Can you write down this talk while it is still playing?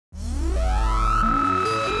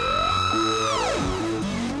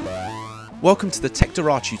Welcome to the Tech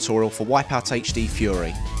tutorial for Wipeout HD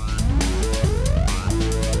Fury.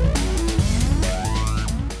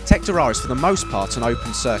 Tech is for the most part an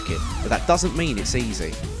open circuit, but that doesn't mean it's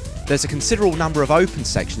easy. There's a considerable number of open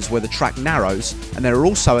sections where the track narrows, and there are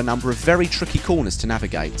also a number of very tricky corners to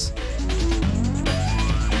navigate.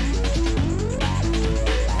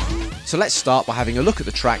 So let's start by having a look at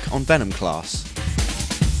the track on Venom class.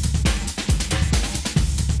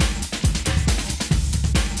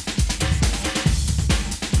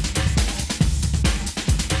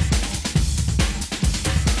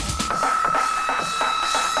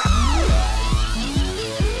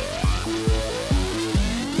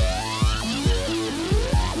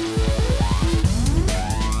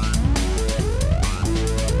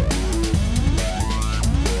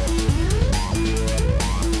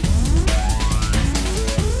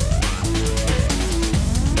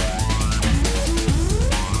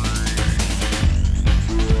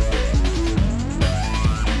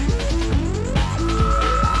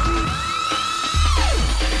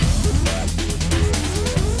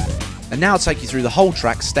 And now I'll take you through the whole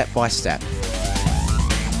track step by step.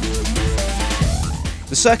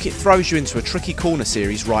 The circuit throws you into a tricky corner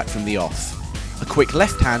series right from the off. A quick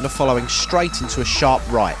left-hander following straight into a sharp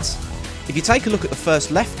right. If you take a look at the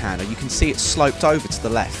first left-hander, you can see it's sloped over to the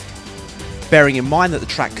left. Bearing in mind that the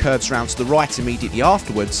track curves round to the right immediately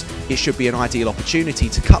afterwards, it should be an ideal opportunity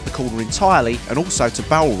to cut the corner entirely and also to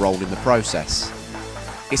barrel roll in the process.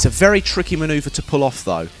 It's a very tricky manoeuvre to pull off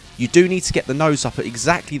though. You do need to get the nose up at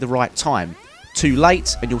exactly the right time. Too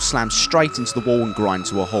late and you'll slam straight into the wall and grind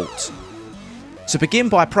to a halt. So begin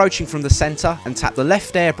by approaching from the centre and tap the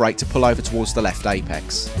left air brake to pull over towards the left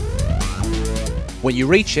apex. When you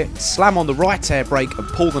reach it, slam on the right air brake and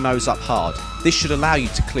pull the nose up hard. This should allow you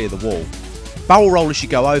to clear the wall. Barrel roll as you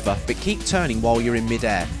go over, but keep turning while you're in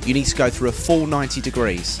mid-air. You need to go through a full 90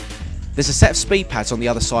 degrees. There's a set of speed pads on the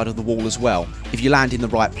other side of the wall as well. If you land in the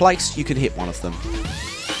right place, you can hit one of them.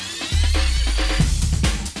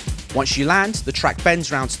 Once you land, the track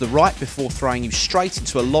bends round to the right before throwing you straight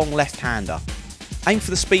into a long left-hander. Aim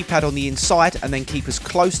for the speed pad on the inside and then keep as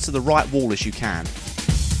close to the right wall as you can.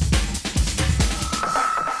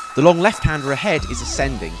 The long left-hander ahead is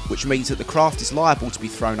ascending, which means that the craft is liable to be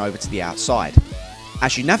thrown over to the outside.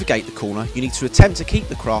 As you navigate the corner, you need to attempt to keep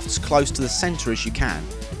the craft as close to the centre as you can.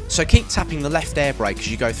 So keep tapping the left air brake as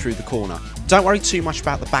you go through the corner. Don't worry too much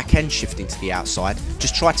about the back end shifting to the outside,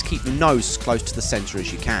 just try to keep the nose as close to the centre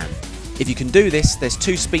as you can. If you can do this, there's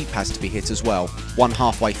two speed pads to be hit as well, one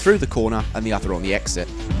halfway through the corner and the other on the exit.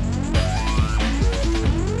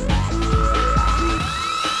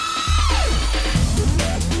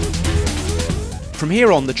 From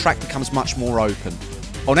here on, the track becomes much more open.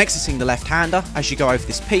 On exiting the left-hander, as you go over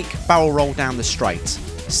this peak, barrel roll down the straight.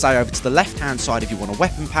 Stay over to the left-hand side if you want a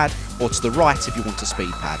weapon pad, or to the right if you want a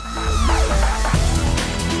speed pad.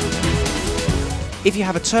 If you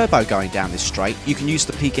have a turbo going down this straight, you can use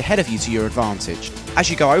the peak ahead of you to your advantage. As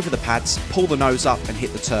you go over the pads, pull the nose up and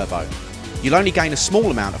hit the turbo. You'll only gain a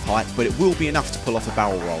small amount of height, but it will be enough to pull off a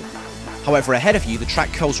barrel roll. However, ahead of you, the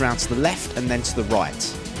track curls round to the left and then to the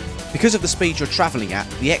right. Because of the speed you're travelling at,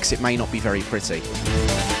 the exit may not be very pretty.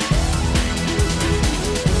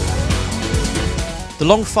 The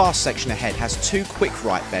long fast section ahead has two quick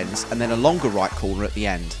right bends and then a longer right corner at the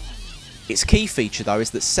end. Its key feature though is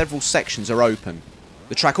that several sections are open.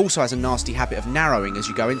 The track also has a nasty habit of narrowing as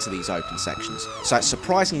you go into these open sections, so it's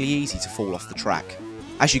surprisingly easy to fall off the track.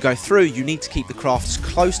 As you go through, you need to keep the craft as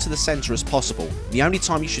close to the centre as possible. The only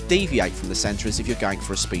time you should deviate from the centre is if you're going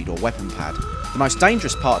for a speed or weapon pad. The most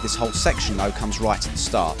dangerous part of this whole section though comes right at the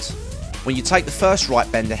start. When you take the first right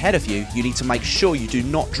bend ahead of you, you need to make sure you do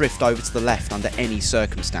not drift over to the left under any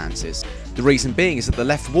circumstances. The reason being is that the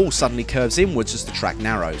left wall suddenly curves inwards as the track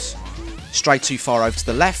narrows. Stray too far over to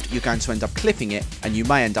the left, you're going to end up clipping it, and you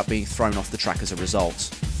may end up being thrown off the track as a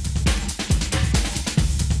result.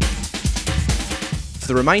 For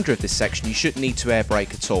the remainder of this section, you shouldn't need to air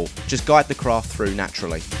brake at all, just guide the craft through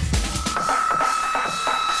naturally.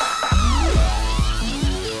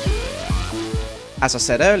 As I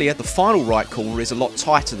said earlier, the final right corner is a lot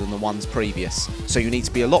tighter than the ones previous, so you need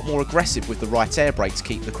to be a lot more aggressive with the right air brake to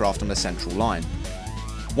keep the craft on a central line.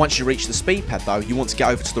 Once you reach the speed pad though, you want to get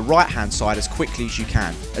over to the right hand side as quickly as you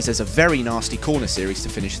can, as there's a very nasty corner series to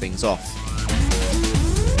finish things off.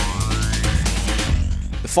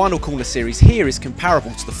 The final corner series here is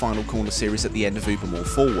comparable to the final corner series at the end of Ubermall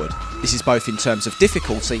Forward. This is both in terms of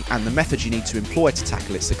difficulty and the method you need to employ to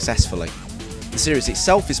tackle it successfully. The series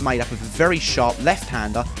itself is made up of a very sharp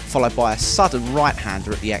left-hander followed by a sudden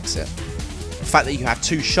right-hander at the exit. The fact that you have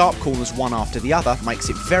two sharp corners one after the other makes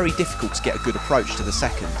it very difficult to get a good approach to the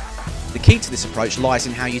second. The key to this approach lies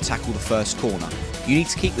in how you tackle the first corner. You need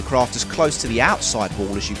to keep the craft as close to the outside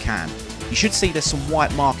wall as you can. You should see there's some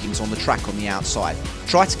white markings on the track on the outside.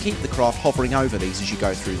 Try to keep the craft hovering over these as you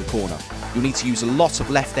go through the corner. You'll need to use a lot of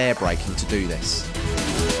left air braking to do this.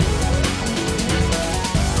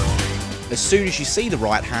 As soon as you see the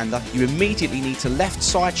right-hander, you immediately need to left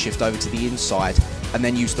side shift over to the inside and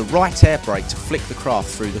then use the right air brake to flick the craft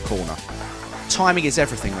through the corner. Timing is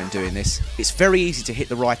everything when doing this. It's very easy to hit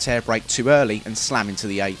the right air brake too early and slam into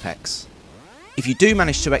the apex. If you do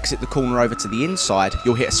manage to exit the corner over to the inside,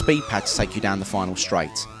 you'll hit a speed pad to take you down the final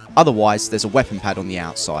straight. Otherwise, there's a weapon pad on the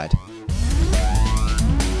outside.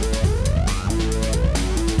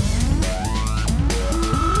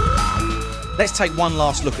 Let's take one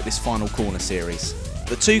last look at this final corner series.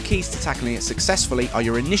 The two keys to tackling it successfully are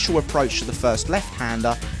your initial approach to the first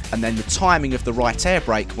left-hander and then the timing of the right air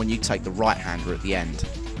brake when you take the right-hander at the end.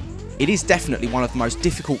 It is definitely one of the most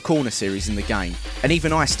difficult corner series in the game, and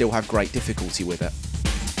even I still have great difficulty with it.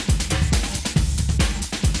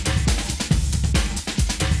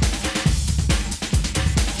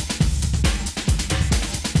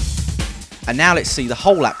 And now let's see the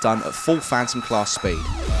whole lap done at full Phantom class speed.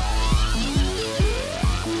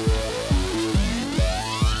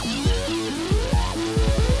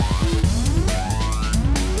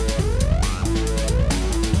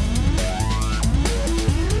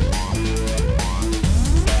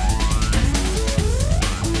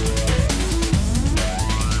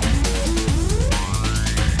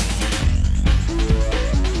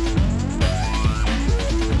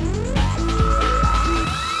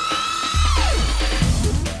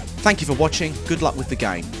 Thank you for watching, good luck with the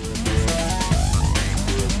game.